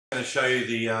to show you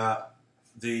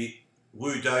the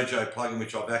WooDojo plugin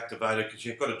which I've activated, because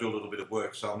you've got to do a little bit of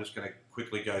work, so I'm just going to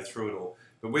quickly go through it all.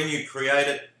 But when you create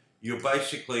it, you'll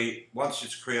basically, once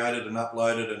it's created and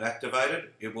uploaded and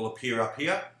activated, it will appear up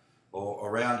here or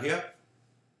around here.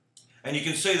 And you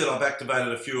can see that I've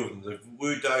activated a few of them: the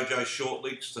WooDojo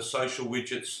shortlinks, the social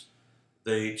widgets,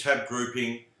 the tab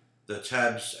grouping, the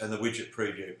tabs, and the widget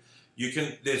preview.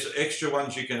 There's extra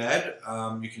ones you can add.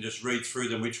 You can just read through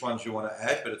them which ones you want to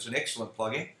add, but it's an excellent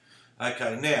plugin.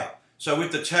 Okay, now, so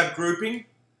with the tab grouping,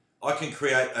 I can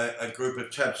create a group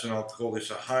of tabs, and I'll call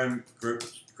this a home group.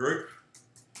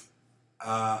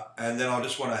 And then I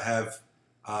just want to have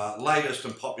latest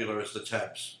and popular as the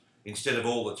tabs, instead of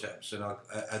all the tabs, and I'll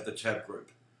add the tab group.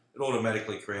 It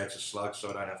automatically creates a slug, so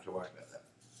I don't have to worry about that.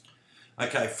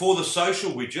 Okay, for the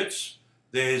social widgets,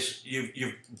 the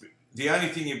only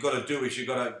thing you've got to do is you've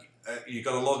got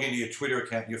to log into your Twitter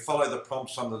account. You follow the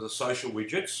prompts under the social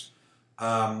widgets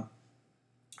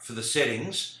for the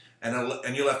settings,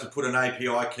 and you'll have to put an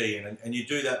API key in, and you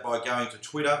do that by going to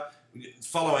Twitter,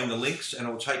 following the links, and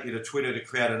it will take you to Twitter to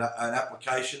create an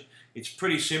application. It's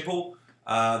pretty simple.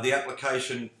 The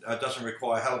application doesn't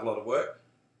require a hell of a lot of work,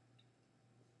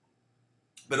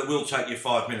 but it will take you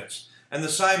 5 minutes. And the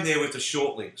same there with the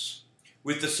shortlinks.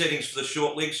 With the settings for the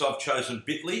shortlinks, I've chosen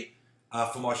Bitly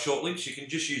for my shortlinks. You can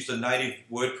just use the native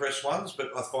WordPress ones, but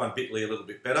I find Bitly a little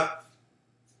bit better.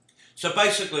 So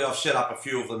basically, I've set up a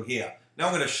few of them here. Now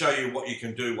I'm going to show you what you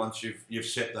can do once you've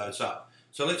set those up.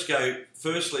 So let's go to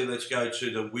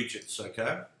the widgets,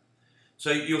 okay?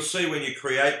 So you'll see when you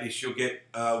create this, you'll get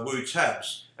Woo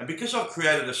tabs. And because I've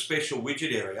created a special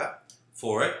widget area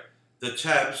for it, the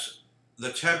tab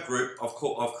group, I've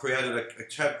created a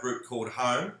tab group called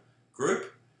Home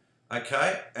Group,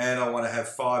 okay? And I want to have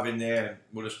 5 in there, and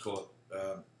we'll just call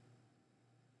it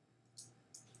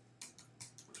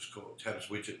tabs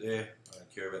widget there. I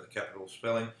don't care about the capital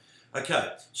spelling.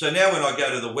 Okay, so now when I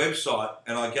go to the website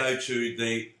and I go to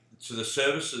the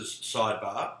services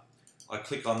sidebar, I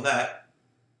click on that,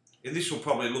 and this will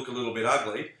probably look a little bit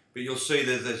ugly, but you'll see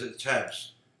that there's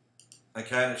tabs,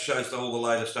 okay, and it shows all the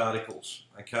latest articles,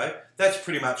 okay. That's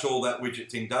pretty much all that widget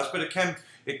thing does, but it can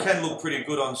look pretty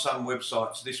good on some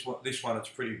websites. This one it's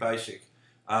pretty basic,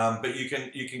 but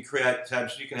you can create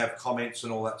tabs. You can have comments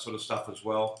and all that sort of stuff as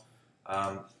well,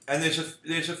 and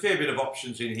there's a fair bit of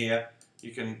options in here.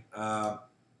 You can have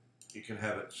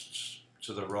it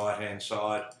to the right hand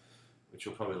side, which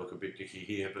will probably look a bit dicky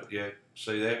here, but yeah,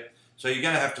 see there. So you're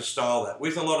going to have to style that.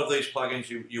 With a lot of these plugins,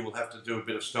 you will have to do a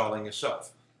bit of styling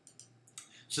yourself.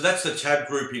 So that's the tab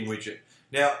grouping widget.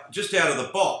 Now, just out of the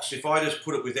box, if I just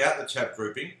put it without the tab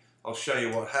grouping, I'll show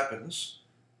you what happens.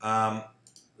 Sorry,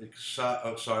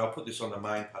 I'll put this on the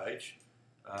main page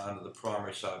under the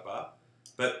primary sidebar.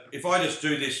 But if I just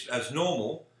do this as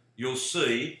normal, you'll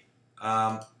see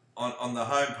on the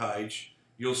home page,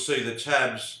 you'll see the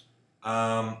tabs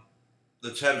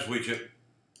widget.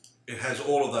 It has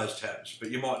all of those tabs,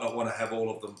 but you might not want to have all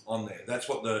of them on there. That's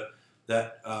what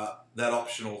that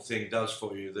optional thing does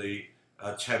for you, the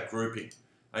tab grouping.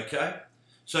 Okay,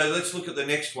 so let's look at the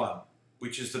next one,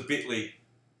 which is the Bitly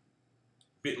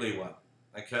one.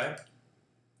 Okay,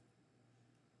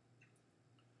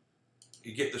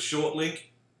 you get the short link.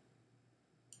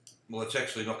 Well, it's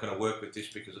actually not going to work with this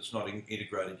because it's not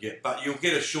integrated yet, but you'll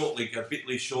get a short link, a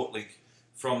Bitly short link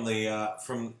from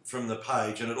the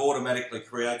page, and it automatically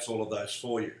creates all of those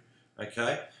for you.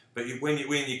 Okay, but when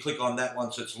you click on that,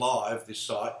 once it's live, this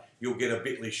site, you'll get a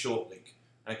Bitly short link.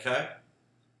 Okay,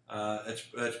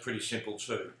 that's pretty simple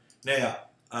too. Now,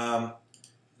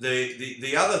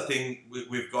 the other thing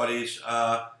we've got is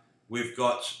we've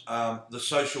got the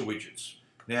social widgets.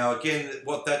 Now, again,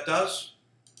 what that does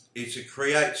is it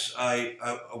creates a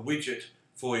widget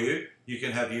for you. You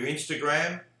can have your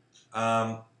Instagram.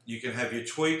 You can have your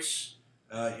tweets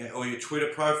or your Twitter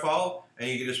profile, and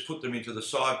you can just put them into the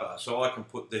sidebar. So I can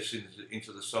put this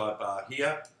into the sidebar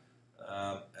here,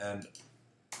 and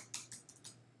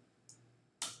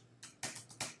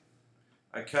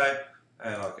okay,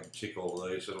 and I can tick all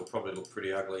of these. It'll probably look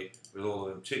pretty ugly with all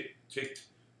of them ticked.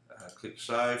 Click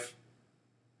Save.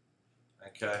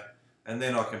 Okay, and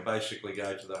then I can basically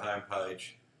go to the home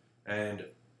page, and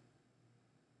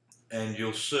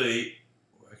you'll see.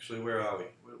 Actually, where are we?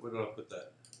 Where did I put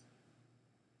that?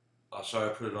 Oh, sorry,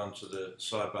 I put it onto the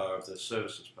sidebar of the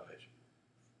services page.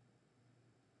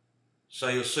 So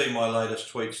you'll see my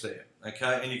latest tweets there,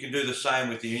 okay? And you can do the same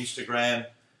with the Instagram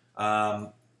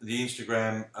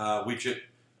widget,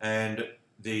 and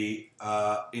the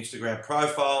Instagram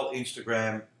profile,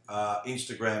 Instagram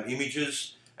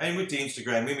images. And with the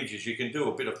Instagram images, you can do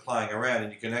a bit of playing around,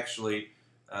 and you can actually,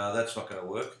 that's not going to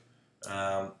work.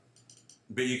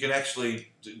 But you can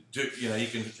actually do, you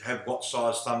can have what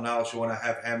size thumbnails you want to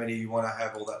have, how many you want to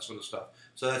have, all that sort of stuff.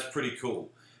 So that's pretty cool.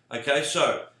 Okay,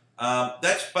 so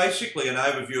that's basically an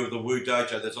overview of the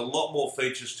WooDojo. There's a lot more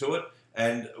features to it,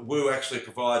 and Woo actually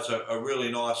provides a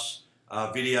really nice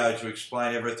video to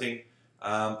explain everything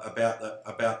about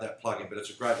that plugin. But it's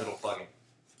a great little plugin.